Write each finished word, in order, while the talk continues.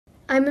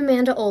I'm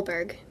Amanda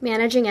Olberg,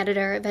 Managing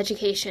Editor of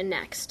Education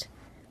Next.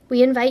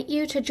 We invite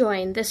you to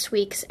join this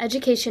week's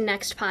Education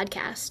Next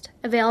podcast,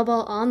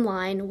 available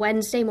online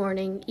Wednesday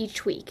morning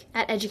each week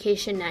at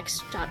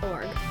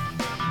educationnext.org.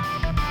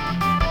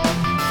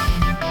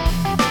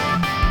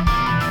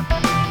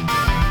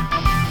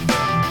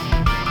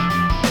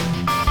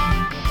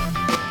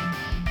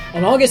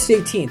 On August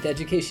 18th,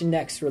 Education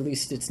Next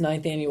released its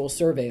 9th annual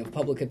survey of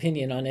public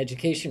opinion on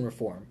education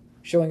reform,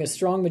 showing a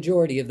strong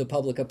majority of the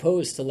public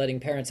opposed to letting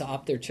parents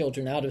opt their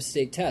children out of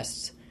state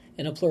tests,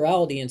 and a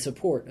plurality in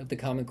support of the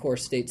Common Core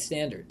state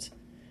standards.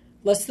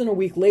 Less than a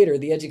week later,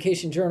 the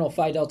education journal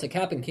Phi Delta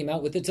Kappan came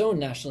out with its own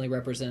nationally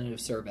representative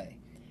survey.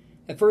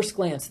 At first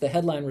glance, the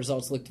headline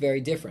results looked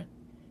very different.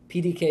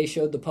 PDK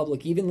showed the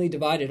public evenly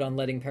divided on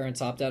letting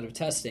parents opt out of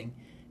testing,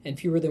 and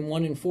fewer than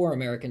 1 in 4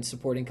 Americans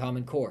supporting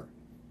Common Core.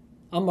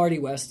 I'm Marty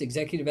West,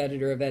 Executive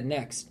Editor of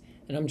EdNext,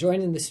 and I'm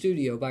joined in the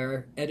studio by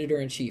our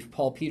Editor-in-Chief,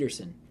 Paul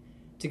Peterson.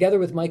 Together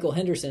with Michael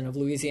Henderson of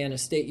Louisiana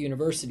State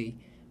University,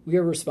 we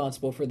are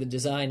responsible for the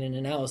design and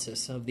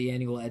analysis of the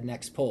annual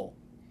EdNext poll.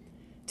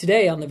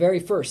 Today, on the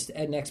very first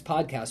EdNext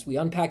podcast, we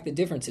unpack the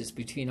differences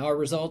between our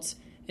results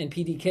and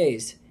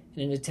PDK's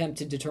in an attempt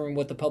to determine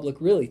what the public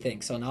really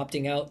thinks on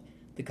opting out,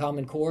 the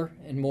Common Core,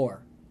 and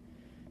more.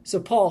 So,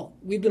 Paul,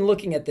 we've been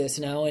looking at this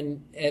now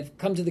and have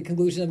come to the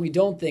conclusion that we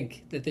don't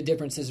think that the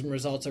differences in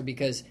results are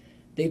because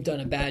they've done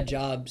a bad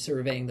job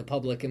surveying the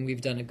public and we've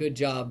done a good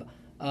job.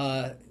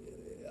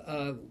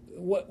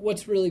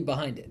 What's really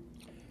behind it?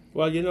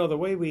 Well, the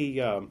way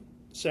we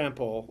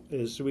sample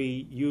is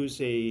we use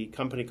a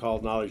company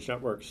called Knowledge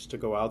Networks to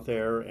go out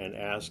there and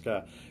ask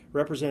a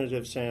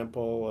representative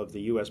sample of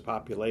the U.S.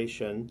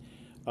 population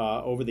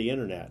over the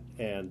internet.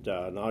 And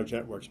Knowledge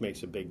Networks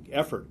makes a big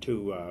effort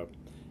to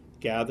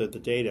gather the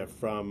data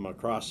from a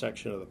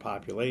cross-section of the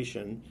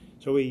population.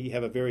 So we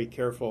have a very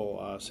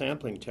careful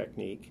sampling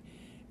technique.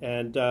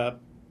 And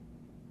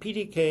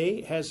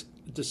PDK has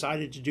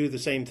decided to do the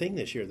same thing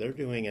this year. They're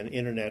doing an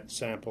internet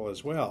sample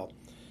as well.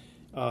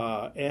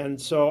 And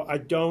so I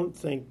don't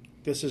think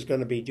this is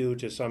going to be due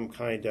to some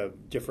kind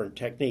of different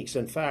techniques.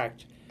 In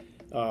fact,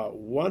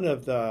 one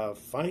of the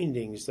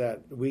findings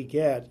that we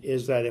get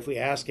is that if we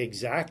ask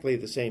exactly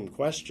the same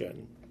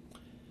question,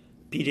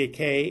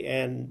 PDK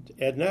and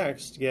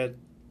EdNext get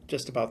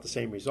just about the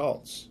same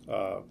results.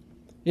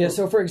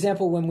 So for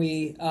example, when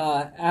we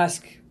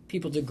ask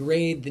people to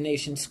grade the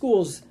nation's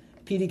schools,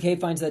 PDK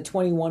finds that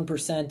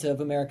 21%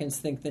 of Americans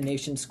think the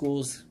nation's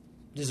schools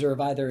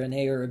deserve either an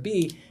A or a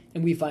B,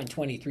 and we find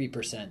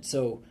 23%.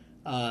 So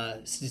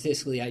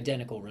statistically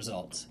identical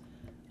results.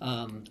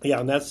 And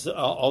that's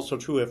also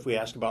true if we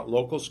ask about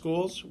local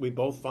schools. We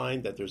both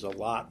find that there's a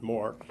lot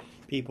more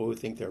people who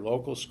think their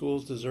local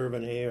schools deserve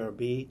an A or a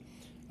B.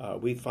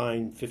 We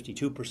find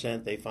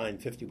 52%, they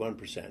find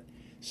 51%.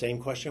 Same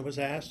question was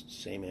asked,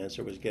 same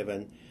answer was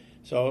given.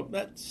 So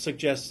that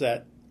suggests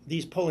that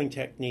these polling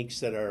techniques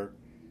that are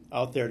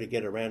out there to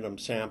get a random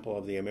sample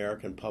of the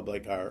American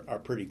public are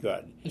pretty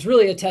good. It's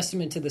really a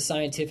testament to the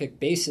scientific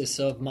basis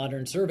of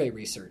modern survey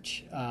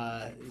research.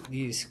 A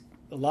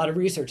lot of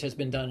research has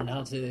been done on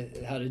how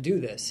to do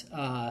this,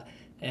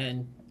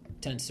 and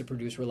tends to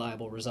produce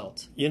reliable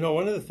results.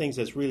 One of the things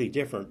that's really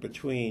different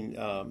between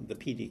the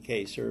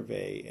PDK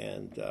survey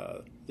and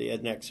the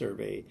EdNext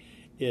survey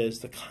is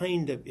the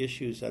kind of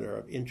issues that are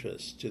of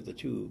interest to the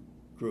two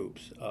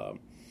groups.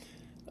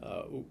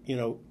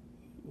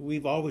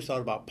 We've always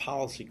thought about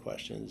policy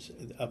questions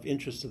of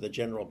interest to the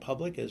general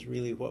public is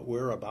really what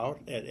we're about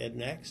at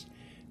EdNext.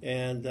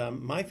 And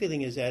my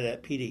feeling is that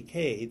at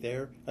PDK,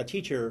 they're a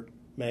teacher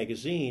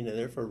magazine and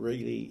therefore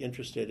really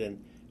interested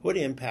in what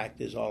impact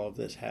is all of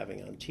this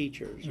having on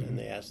teachers? Mm-hmm. And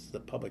they asked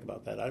the public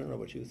about that. I don't know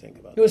what you think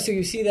about that. So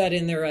you see that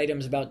in their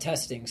items about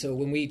testing. So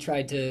when we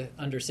tried to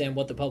understand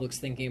what the public's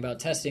thinking about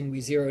testing, we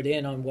zeroed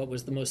in on what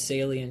was the most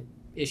salient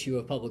issue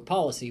of public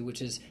policy,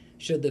 which is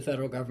should the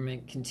federal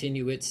government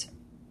continue its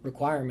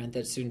requirement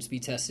that students be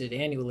tested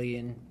annually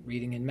in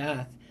reading and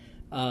math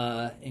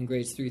in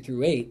grades 3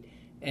 through 8.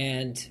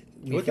 And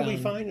what did we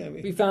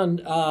find? We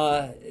found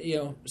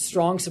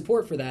strong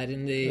support for that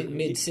in the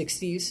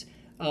mid-60s.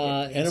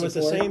 And it was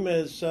the same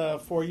as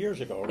 4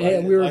 years ago, right? Yeah,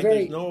 we were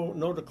there's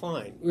no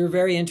decline. We were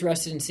very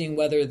interested in seeing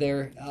whether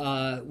there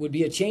would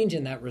be a change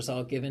in that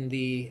result, given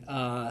the,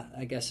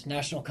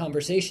 national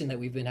conversation that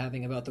we've been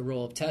having about the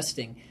role of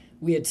testing.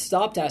 We had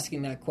stopped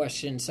asking that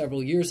question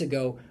several years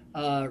ago,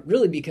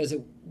 really because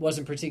it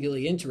wasn't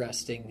particularly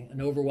interesting. An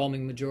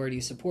overwhelming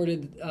majority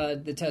supported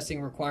the testing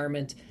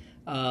requirement.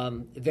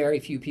 Very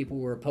few people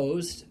were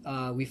opposed.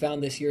 We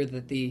found this year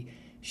that the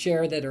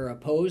share that are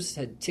opposed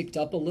had ticked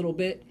up a little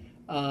bit.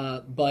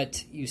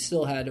 But you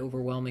still had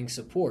overwhelming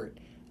support.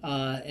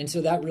 And so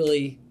that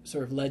really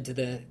sort of led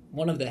to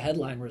one of the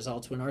headline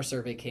results when our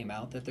survey came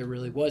out, that there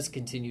really was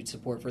continued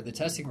support for the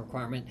testing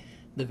requirement,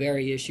 the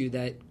very issue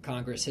that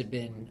Congress had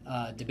been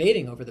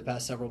debating over the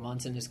past several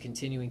months and is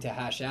continuing to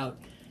hash out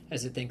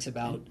as it thinks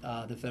about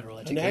the federal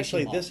education law. And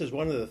actually, law. This is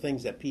one of the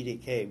things that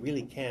PDK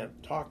really can't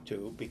talk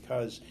to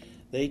because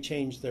they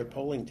changed their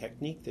polling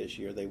technique this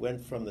year. They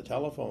went from the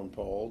telephone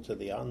poll to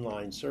the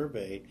online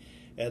survey,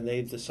 and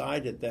they've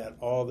decided that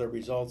all their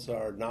results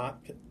are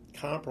not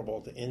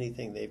comparable to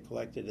anything they've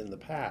collected in the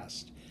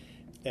past.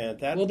 And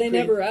that they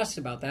never asked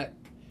about that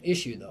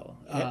issue, though.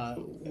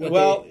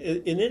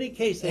 In any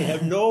case, they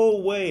have no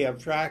way of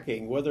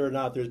tracking whether or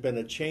not there's been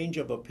a change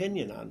of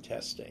opinion on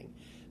testing.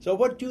 So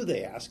what do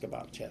they ask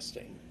about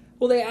testing?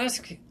 Well, they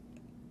ask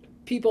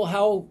people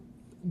how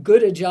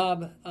good a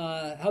job,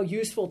 how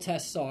useful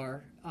tests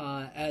are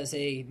as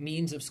a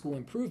means of school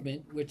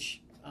improvement,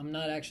 which I'm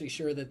not actually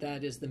sure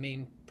that is the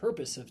main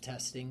purpose of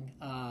testing,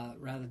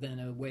 rather than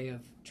a way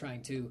of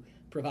trying to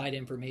provide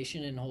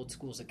information and hold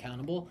schools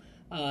accountable.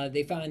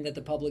 They find that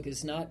the public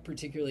is not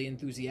particularly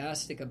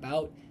enthusiastic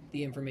about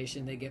the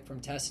information they get from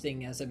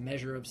testing as a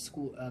measure of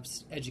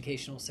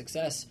educational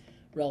success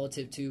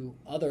relative to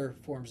other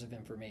forms of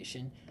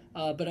information.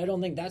 But I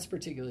don't think that's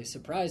particularly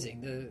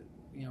surprising.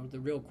 The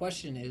real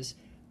question is,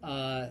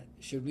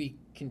 should we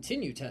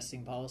continue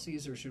testing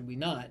policies or should we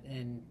not?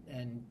 And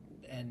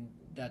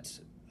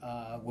that's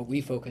what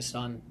we focused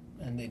on,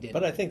 and they did.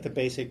 But I think the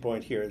basic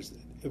point here is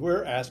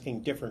we're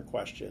asking different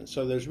questions.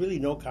 So there's really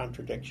no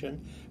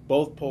contradiction.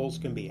 Both polls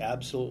can be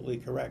absolutely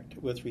correct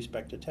with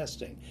respect to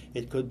testing.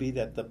 It could be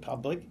that the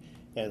public,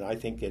 and I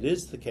think it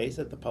is the case,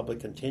 that the public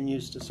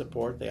continues to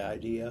support the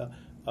idea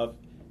of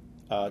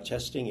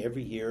testing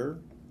every year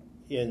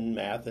in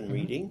math and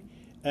reading,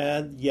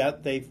 and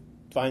yet they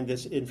find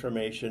this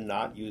information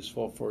not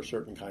useful for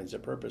certain kinds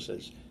of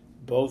purposes.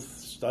 Both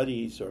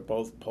studies or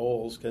both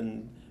polls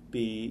can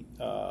be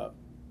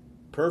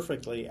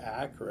perfectly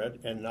accurate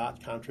and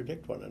not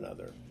contradict one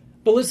another.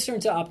 But let's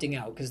turn to opting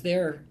out, because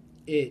there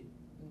it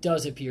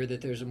does appear that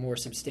there's a more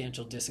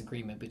substantial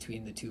disagreement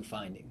between the two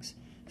findings.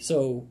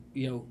 So,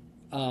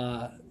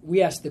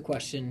 we asked the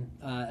question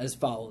as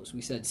follows.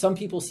 We said, some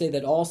people say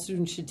that all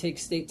students should take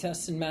state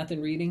tests in math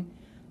and reading.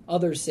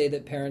 Others say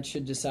that parents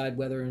should decide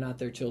whether or not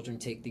their children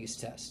take these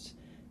tests.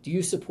 Do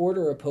you support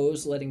or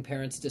oppose letting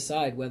parents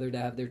decide whether to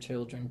have their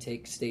children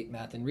take state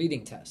math and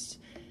reading tests?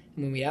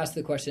 And when we ask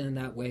the question in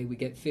that way, we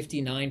get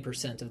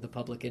 59% of the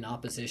public in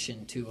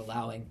opposition to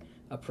allowing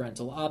a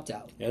parental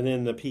opt-out. And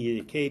then the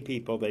PDK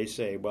people, they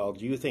say, well,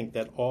 do you think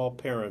that all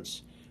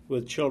parents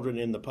with children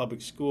in the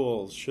public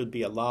schools should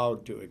be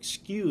allowed to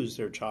excuse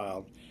their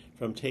child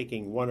from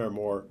taking one or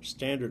more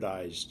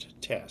standardized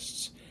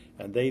tests?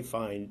 And they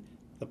find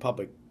the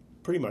public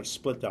pretty much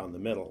split down the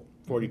middle,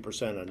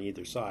 40% on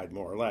either side,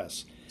 more or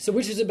less. So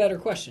which is a better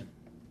question?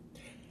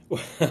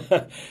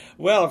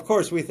 Well, of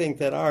course, we think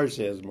that ours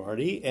is,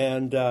 Marty,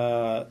 and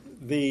but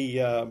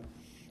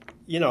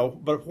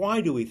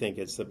why do we think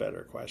it's the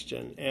better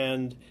question?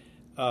 And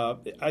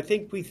I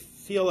think we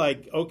feel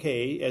like,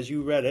 okay, as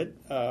you read it,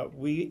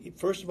 we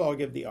first of all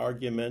give the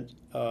argument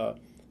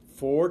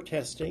for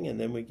testing, and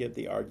then we give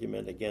the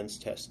argument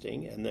against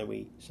testing, and then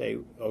we say,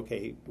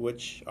 okay,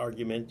 which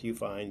argument do you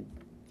find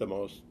the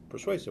most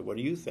persuasive? What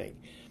do you think?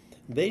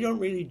 They don't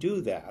really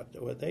do that.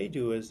 What they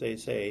do is they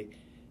say,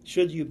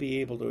 should you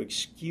be able to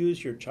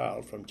excuse your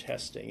child from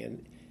testing?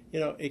 And,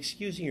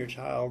 excusing your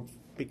child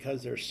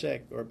because they're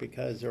sick or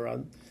because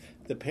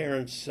the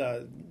parents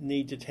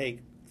need to take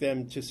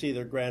them to see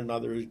their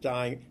grandmother who's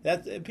dying.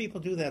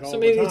 People do that all the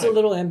time. So maybe it's a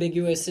little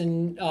ambiguous,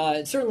 and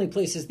it certainly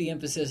places the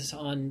emphasis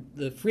on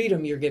the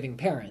freedom you're giving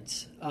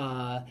parents.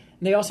 And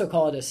they also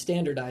call it a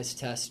standardized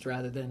test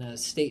rather than a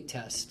state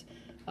test.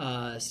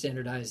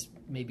 Standardized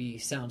maybe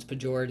sounds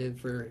pejorative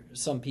for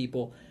some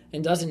people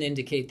and doesn't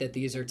indicate that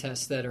these are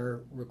tests that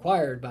are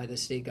required by the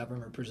state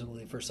government,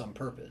 presumably for some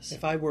purpose.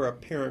 If I were a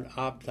parent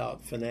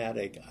opt-out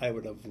fanatic, I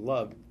would have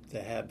loved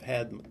to have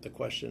had the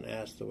question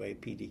asked the way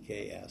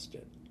PDK asked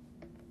it.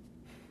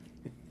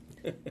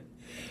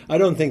 I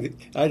don't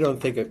think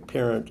a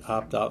parent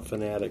opt-out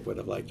fanatic would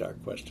have liked our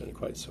question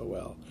quite so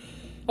well.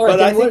 But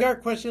I think our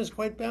question is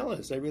quite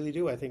balanced. I really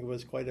do. I think it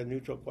was quite a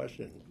neutral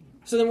question.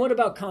 So then what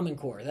about Common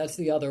Core? That's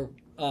the other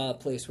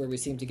place where we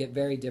seem to get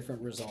very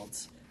different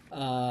results.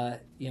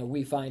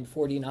 We find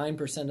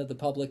 49% of the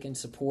public in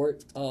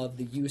support of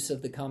the use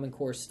of the Common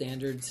Core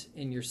standards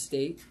in your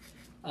state.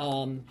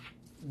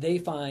 They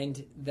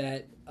find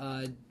that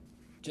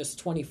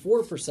just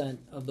 24%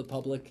 of the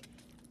public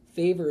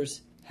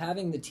favors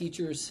having the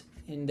teachers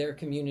in their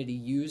community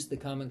use the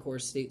Common Core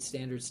state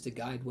standards to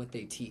guide what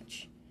they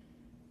teach.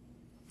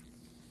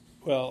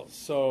 Well,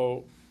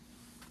 so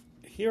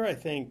here I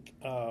think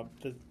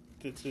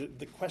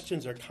the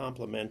questions are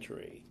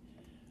complementary.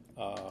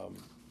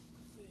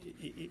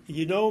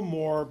 You know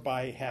more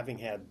by having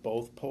had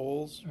both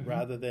polls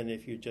rather than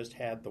if you just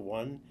had the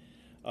one,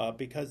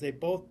 because they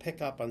both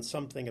pick up on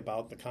something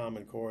about the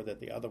Common Core that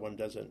the other one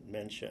doesn't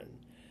mention.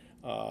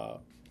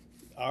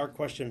 Our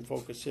question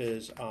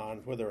focuses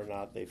on whether or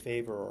not they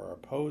favor or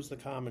oppose the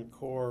Common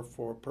Core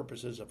for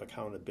purposes of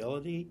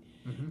accountability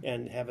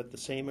and have it the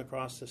same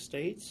across the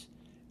states.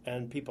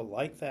 And people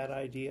like that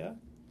idea.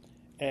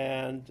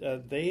 And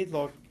they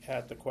look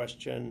at the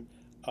question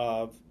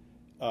of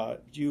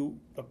do you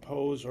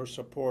oppose or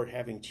support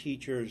having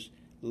teachers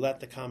let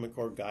the Common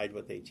Core guide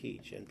what they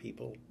teach? And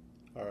people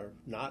are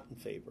not in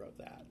favor of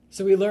that.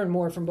 So we learn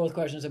more from both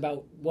questions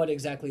about what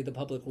exactly the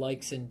public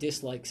likes and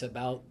dislikes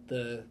about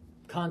the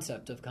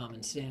concept of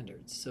common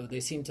standards. So they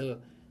seem to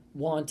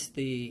want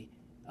the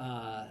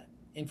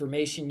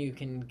information you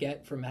can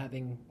get from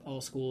having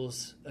all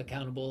schools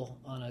accountable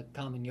on a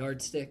common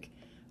yardstick,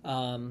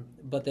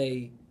 but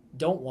they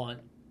don't want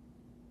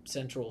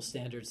central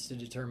standards to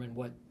determine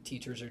what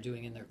teachers are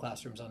doing in their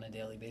classrooms on a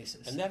daily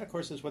basis. And that, of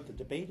course, is what the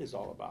debate is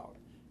all about.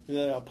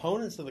 The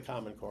opponents of the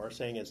Common Core are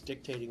saying it's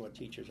dictating what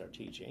teachers are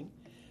teaching,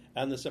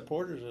 and the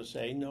supporters are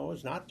saying, no,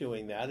 it's not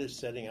doing that. It's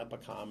setting up a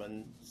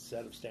common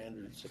set of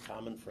standards, a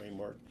common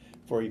framework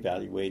for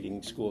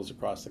evaluating schools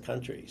across the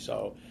country.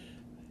 So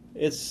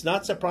it's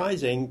not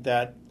surprising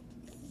that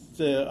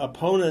the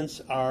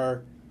opponents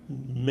are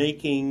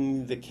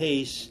making the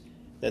case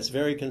that's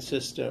very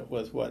consistent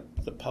with what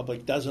the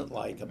public doesn't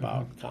like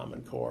about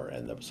Common Core,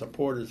 and the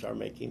supporters are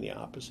making the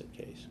opposite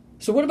case.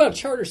 So what about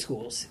charter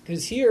schools?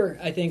 Because here,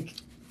 I think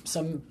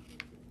some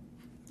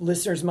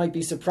listeners might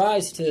be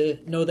surprised to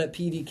know that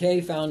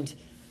PDK found,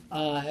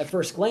 at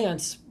first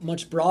glance,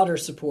 much broader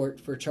support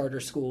for charter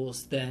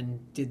schools than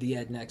did the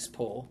EdNext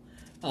poll.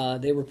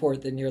 They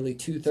report that nearly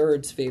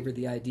 2/3 favor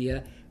the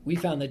idea. We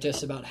found that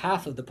just about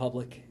half of the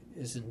public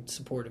is in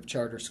support of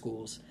charter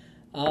schools.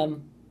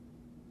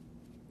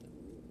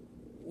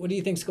 What do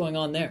you think's going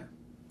on there?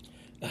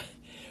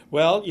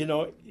 Well,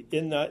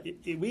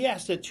 we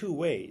asked it two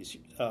ways.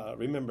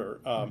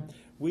 Remember,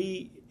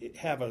 we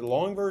have a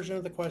long version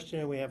of the question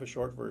and we have a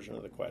short version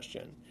of the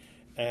question.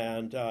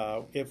 And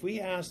if we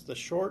ask the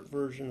short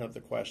version of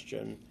the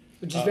question,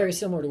 which is very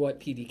similar to what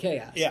PDK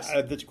asks.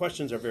 Yeah, the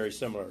questions are very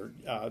similar.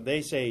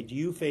 They say, do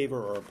you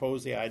favor or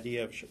oppose the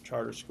idea of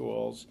charter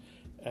schools?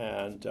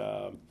 And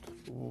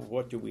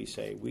what do we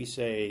say? We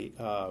say,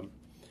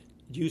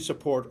 do you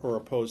support or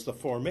oppose the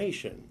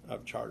formation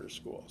of charter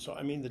schools? So,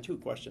 I mean, the two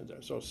questions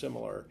are so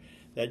similar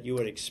that you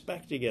would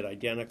expect to get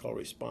identical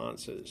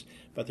responses,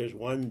 but there's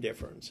one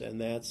difference,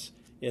 and that's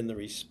in the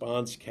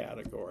response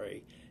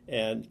category.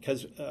 And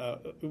because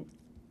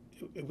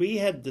we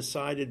had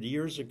decided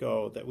years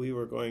ago that we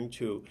were going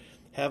to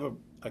have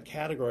a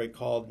category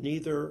called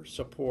neither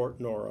support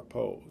nor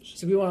oppose.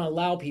 So we want to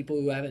allow people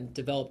who haven't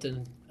developed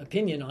an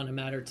opinion on a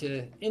matter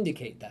to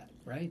indicate that,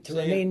 right? To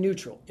remain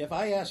neutral. If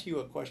I ask you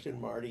a question,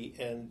 Marty,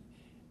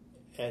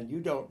 and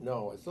you don't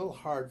know, it's a little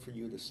hard for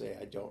you to say,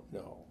 I don't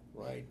know,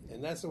 right?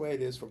 And that's the way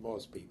it is for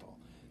most people.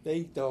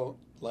 They don't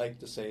like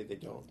to say they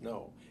don't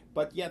know.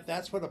 But yet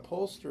that's what a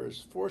pollster is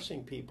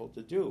forcing people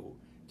to do,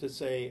 to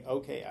say,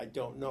 okay, I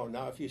don't know.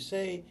 Now, if you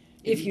say...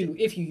 If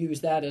you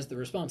use that as the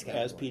response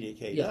category. As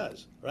PDK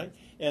does, right?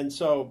 And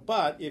so,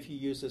 but if you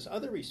use this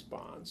other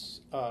response,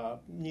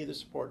 neither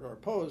support nor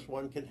oppose,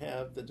 one can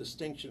have the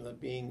distinction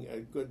of being a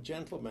good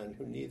gentleman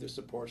who neither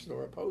supports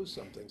nor opposes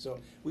something.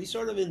 So we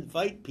sort of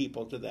invite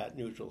people to that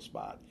neutral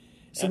spot.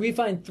 So we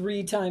find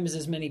 3 times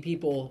as many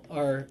people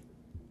are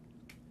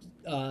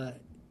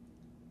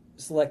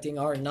selecting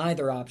our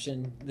neither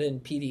option than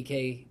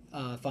PDK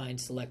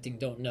finds selecting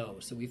don't know.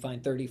 So we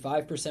find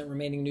 35%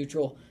 remaining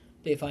neutral.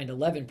 They find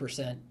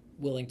 11%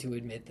 willing to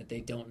admit that they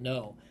don't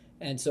know.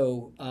 And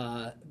so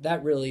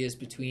that really is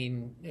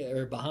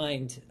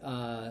behind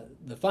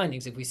the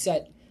findings. If we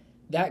set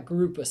that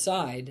group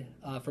aside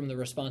from the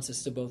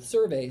responses to both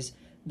surveys,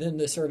 then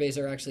the surveys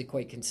are actually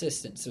quite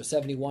consistent. So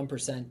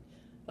 71%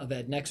 of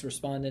EdNext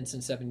respondents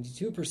and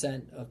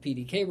 72% of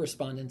PDK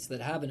respondents that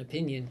have an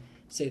opinion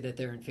say that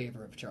they're in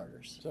favor of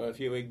charters. So if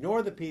you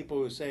ignore the people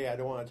who say, I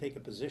don't want to take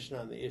a position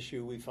on the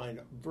issue, we find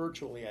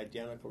virtually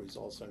identical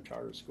results on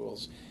charter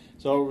schools.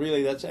 So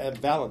really that's a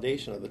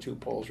validation of the two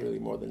polls really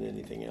more than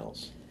anything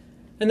else.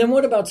 And then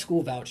what about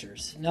school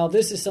vouchers? Now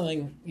this is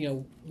something,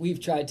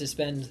 we've tried to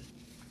spend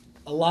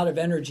a lot of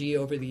energy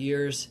over the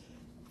years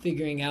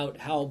figuring out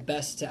how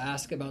best to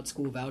ask about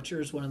school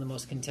vouchers, one of the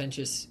most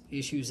contentious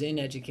issues in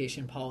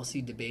education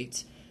policy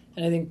debates.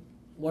 And I think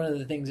one of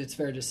the things it's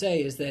fair to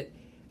say is that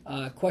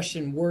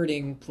question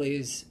wording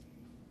plays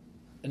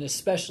an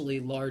especially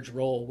large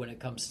role when it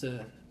comes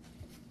to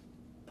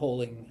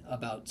polling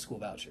about school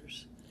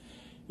vouchers.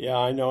 Yeah,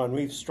 I know, and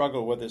we've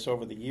struggled with this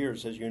over the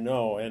years, as you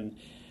know. And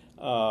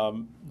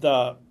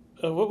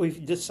what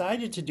we've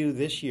decided to do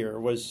this year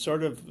was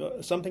sort of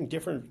something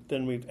different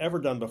than we've ever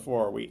done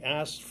before. We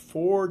asked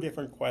 4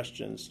 different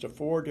questions to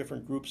 4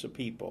 different groups of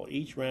people,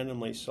 each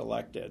randomly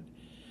selected,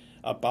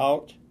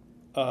 about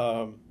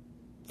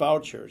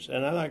vouchers.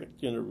 And I'm not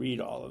going to read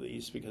all of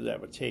these because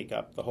that would take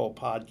up the whole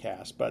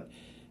podcast. But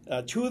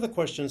 2 of the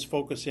questions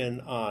focus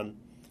in on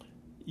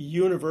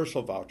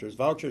universal vouchers,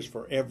 vouchers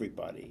for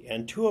everybody.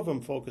 And 2 of them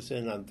focus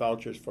in on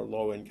vouchers for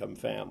low-income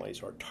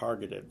families or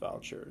targeted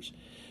vouchers.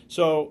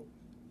 So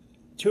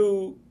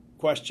 2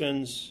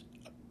 questions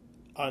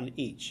on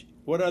each.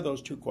 What are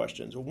those 2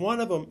 questions? One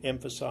of them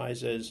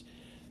emphasizes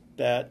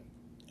that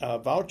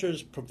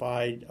vouchers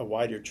provide a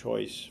wider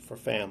choice for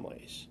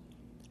families,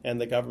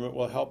 and the government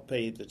will help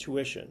pay the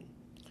tuition.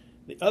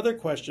 The other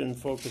question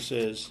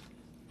focuses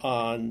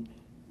on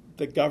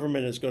the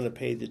government is going to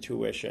pay the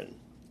tuition,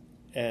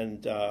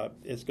 and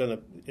it's going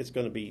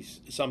to be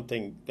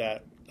something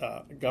that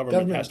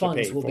government has to pay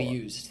funds for. will be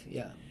used,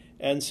 yeah.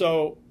 And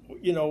so,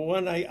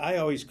 when I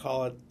always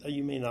call it,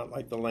 you may not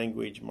like the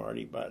language,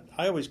 Marty, but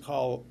I always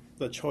call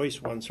the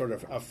choice one sort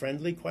of a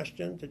friendly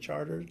question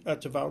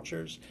to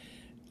vouchers,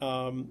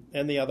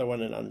 and the other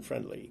one an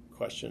unfriendly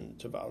question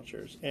to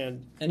vouchers.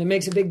 And it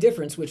makes a big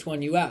difference which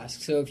one you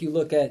ask. So if you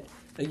look at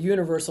a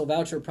universal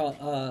voucher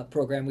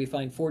program, we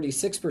find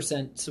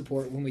 46%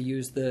 support when we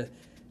use the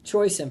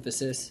choice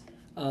emphasis,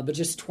 but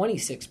just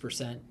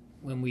 26%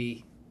 when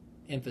we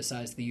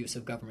emphasize the use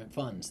of government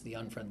funds, the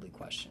unfriendly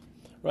question.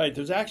 Right.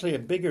 There's actually a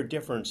bigger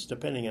difference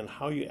depending on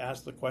how you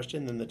ask the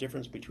question than the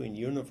difference between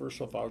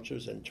universal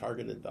vouchers and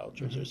targeted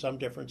vouchers. Mm-hmm. There's some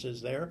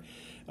differences there,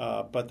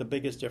 but the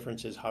biggest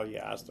difference is how you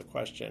ask the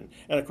question.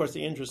 And, of course,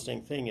 the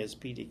interesting thing is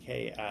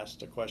PDK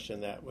asked a question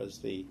that was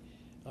the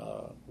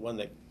one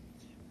that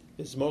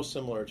is most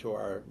similar to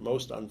our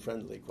most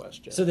unfriendly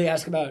question. So they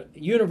ask about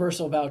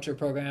universal voucher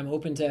program,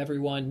 open to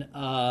everyone,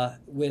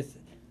 with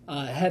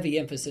heavy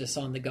emphasis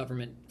on the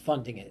government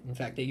funding it. In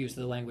fact, they use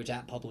the language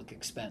at public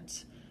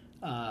expense.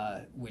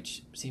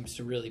 Which seems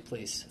to really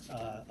place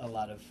a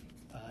lot of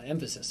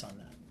emphasis on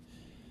that.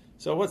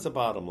 So what's the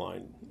bottom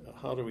line?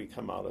 How do we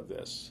come out of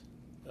this?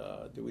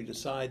 Do we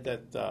decide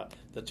that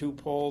the two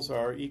polls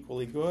are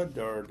equally good,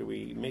 or do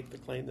we make the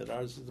claim that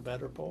ours is the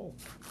better poll?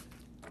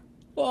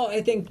 Well,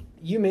 I think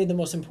you made the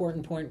most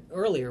important point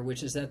earlier,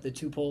 which is that the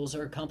two polls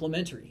are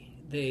complementary.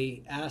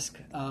 They ask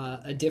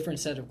a different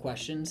set of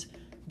questions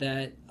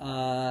that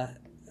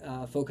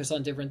focus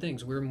on different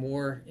things. We're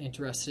more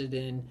interested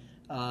in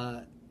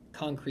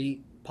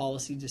concrete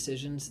policy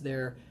decisions.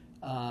 They're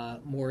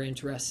more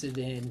interested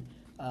in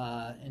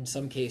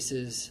some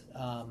cases,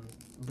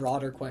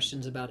 broader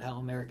questions about how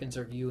Americans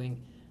are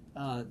viewing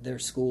their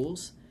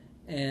schools.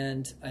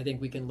 And I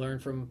think we can learn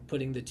from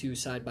putting the two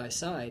side by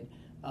side.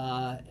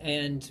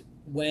 And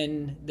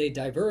when they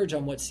diverge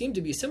on what seem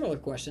to be similar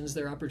questions,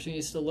 there are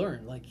opportunities to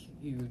learn, like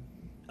you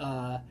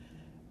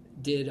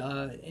did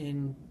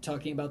in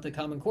talking about the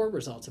Common Core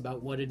results,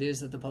 about what it is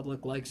that the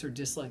public likes or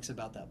dislikes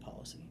about that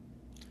policy.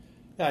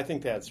 Yeah, I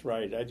think that's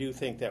right. I do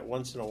think that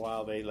once in a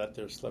while they let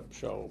their slip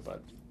show,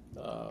 but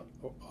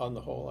on the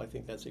whole, I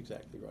think that's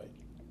exactly right.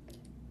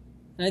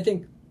 And I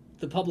think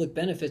the public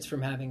benefits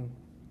from having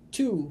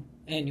two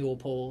annual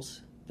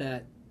polls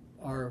that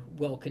are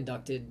well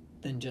conducted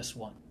than just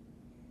one.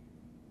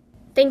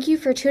 Thank you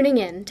for tuning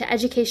in to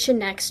Education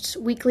Next's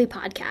weekly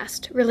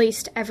podcast,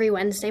 released every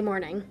Wednesday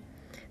morning.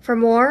 For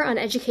more on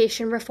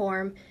education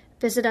reform,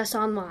 visit us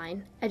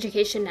online,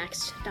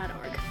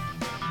 educationnext.org.